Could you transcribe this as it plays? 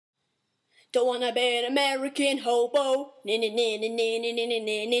Don't wanna be an American hobo. Can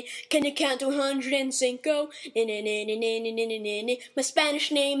you count to 100 and cinco? My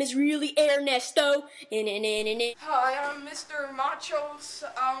Spanish name is really Ernesto. Hi, I'm Mr. Macho's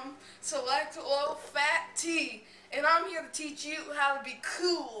Select Low Fat Tea, and I'm here to teach you how to be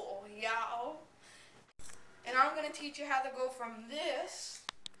cool, y'all. And I'm gonna teach you how to go from this.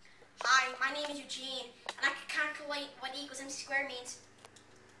 Hi, my name is Eugene, and I can calculate what E equals MC squared means.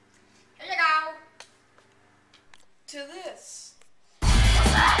 Here you go. To this.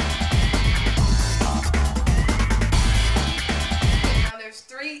 Now there's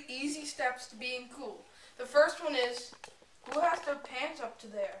 3 easy steps to being cool. The first one is, who has their pants up to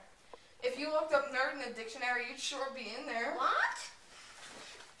there? If you looked up nerd in the dictionary, you'd sure be in there. What?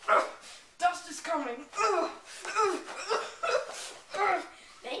 Dust is coming.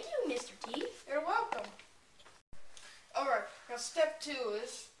 Thank you, Mr. T. You're welcome. Alright, now step 2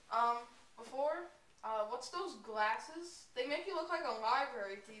 is, what's those glasses? They make you look like a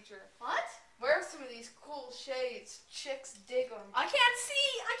library teacher. What? Wear some of these cool shades. Chicks dig them. I can't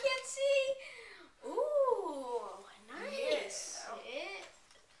see. Ooh, nice. Yeah.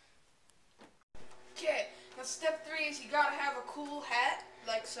 Okay, now step 3 is you gotta have a cool hat,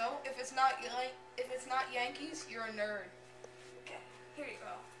 like so. If it's not Yankees, you're a nerd. Okay, here you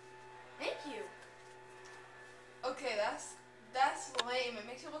go. Thank you. Okay, that's lame. It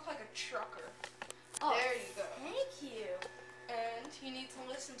makes you look like a trucker. Oh, there you go. Thank you. And you need to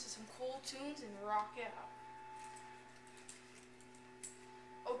listen to some cool tunes and rock out.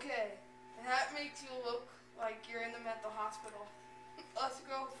 Okay, and that makes you look like you're in the mental hospital. Let's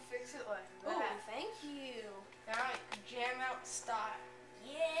go fix it like that. Oh, thank you. Now you can jam out in style.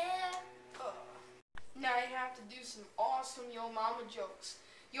 Yeah. Now you have to do some awesome Yo Mama jokes.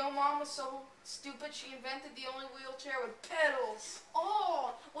 Yo Mama's so stupid she invented the only wheelchair with pedals.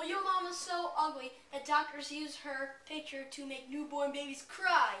 Oh, well, your mama's so ugly that doctors use her picture to make newborn babies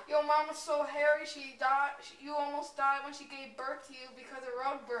cry. Yo Mama's so hairy you almost died when she gave birth to you because of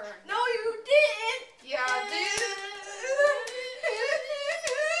rug burn. No, you didn't. Yeah, I did.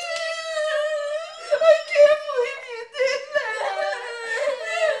 I can't believe you did that.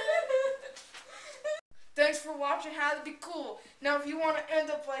 Thanks for watching How to Be Cool. Now, if you want to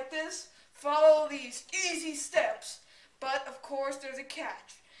end up like this, follow these easy steps. But, of course, there's a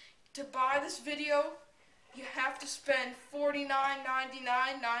catch. To buy this video, you have to spend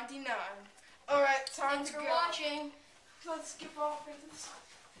 $49.99.99. Alright, time Thanks to for go. watching. So let's skip off into this.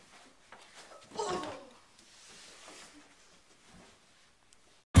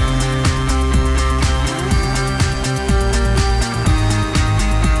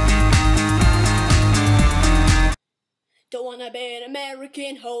 Don't wanna be an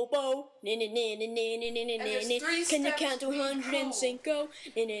American hobo. Can you count to 100 and cinco?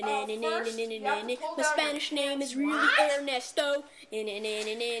 My Spanish name is really Ernesto.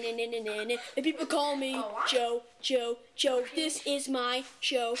 And people call me Joe. This is my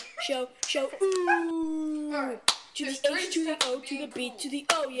show. Ooh. To the H, to the O, to the B, to the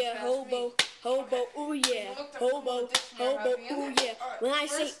O, yeah, hobo, ooh yeah, hobo, ooh yeah. When I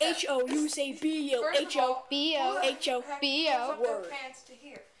say H-O, you say B-O, H-O, B-O, H-O, B-O, word. Pants to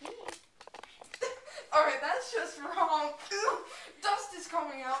here. Alright, that's just wrong. Dust is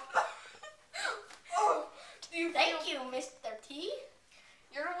coming out. Thank you, Mr. T.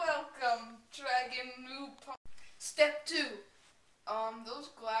 You're welcome, Dragon Noob. Step 2. Those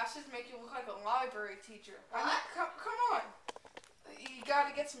glasses make you look like a library teacher. What? I mean, come on. You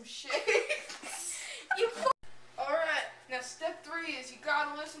gotta get some shades. Alright, now step 3 is you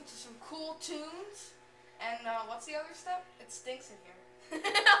gotta listen to some cool tunes. And what's the other step? It stinks in here.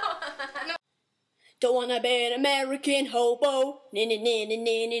 No. Don't wanna be an American hobo. Can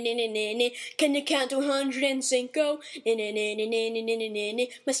you count to 100 and cinco?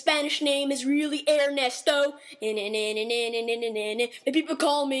 My Spanish name is really Ernesto. But people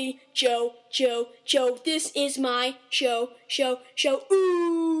call me Joe. This is my show.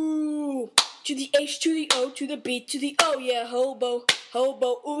 Ooh. To the H, to the O, to the B, to the O, yeah, hobo,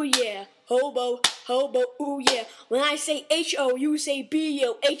 ooh yeah, hobo, ooh yeah. When I say H-O, you say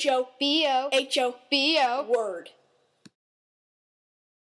B-O, H-O, B-O, H-O, B-O, word.